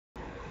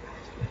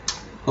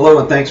Hello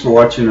and thanks for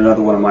watching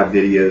another one of my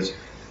videos.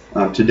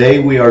 Today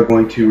we are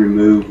going to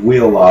remove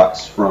wheel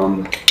locks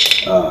from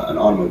an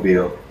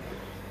automobile.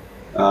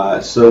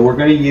 So we're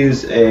going to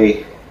use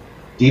a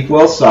deep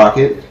well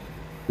socket.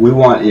 We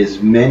want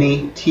as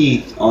many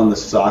teeth on the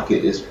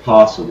socket as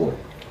possible.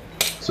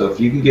 So if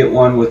you can get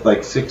one with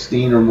like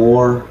 16 or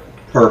more,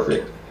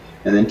 perfect.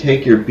 And then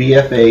take your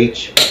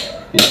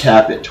BFH and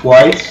tap it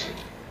twice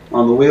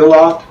on the wheel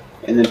lock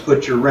and then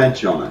put your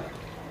wrench on it.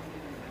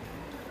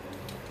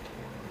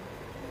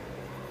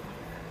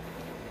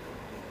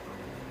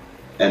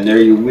 And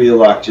there your wheel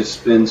lock just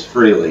spins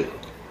freely.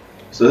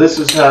 So this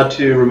is how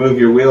to remove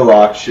your wheel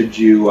lock should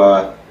you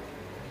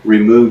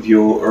remove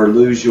your or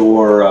lose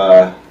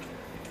your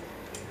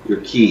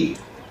key.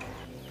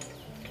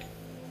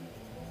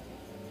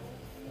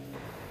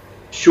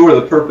 Sure,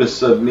 the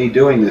purpose of me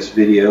doing this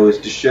video is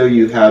to show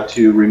you how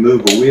to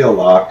remove a wheel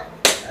lock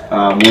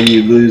when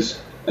you lose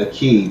a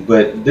key,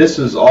 but this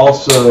is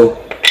also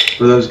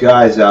for those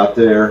guys out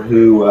there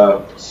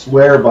who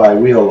swear by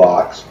wheel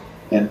locks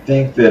and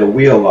think that a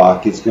wheel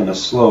lock is going to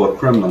slow a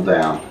criminal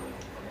down.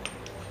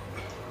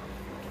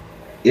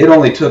 It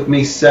only took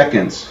me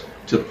seconds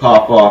to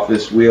pop off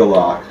this wheel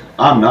lock.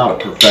 I'm not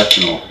a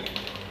professional.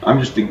 I'm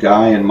just a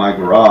guy in my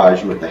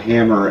garage with a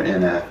hammer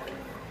and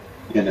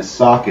a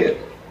socket.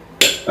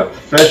 A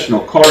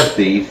professional car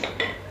thief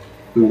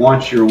who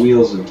wants your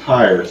wheels and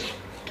tires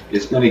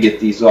is going to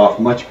get these off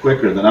much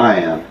quicker than I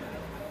am.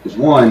 Because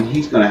one,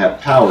 he's going to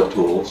have power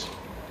tools.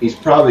 He's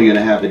probably going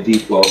to have a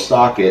deep well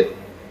socket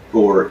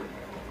for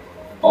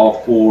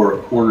all four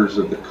corners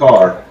of the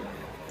car,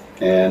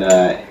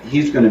 and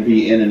he's going to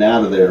be in and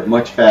out of there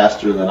much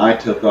faster than I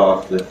took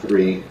off the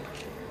three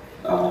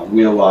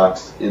wheel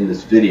locks in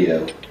this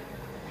video.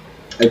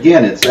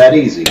 Again, it's that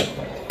easy.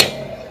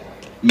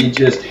 You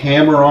just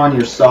hammer on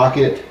your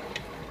socket,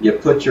 you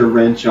put your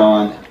wrench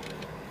on,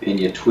 and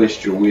you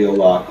twist your wheel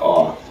lock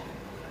off.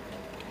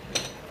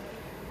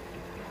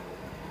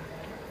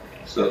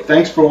 So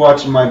thanks for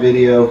watching my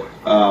video.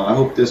 I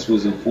hope this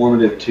was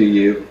informative to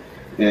you.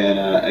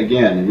 And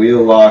again,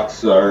 wheel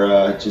locks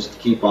are just to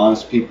keep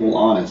honest people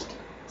honest.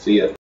 See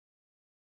ya.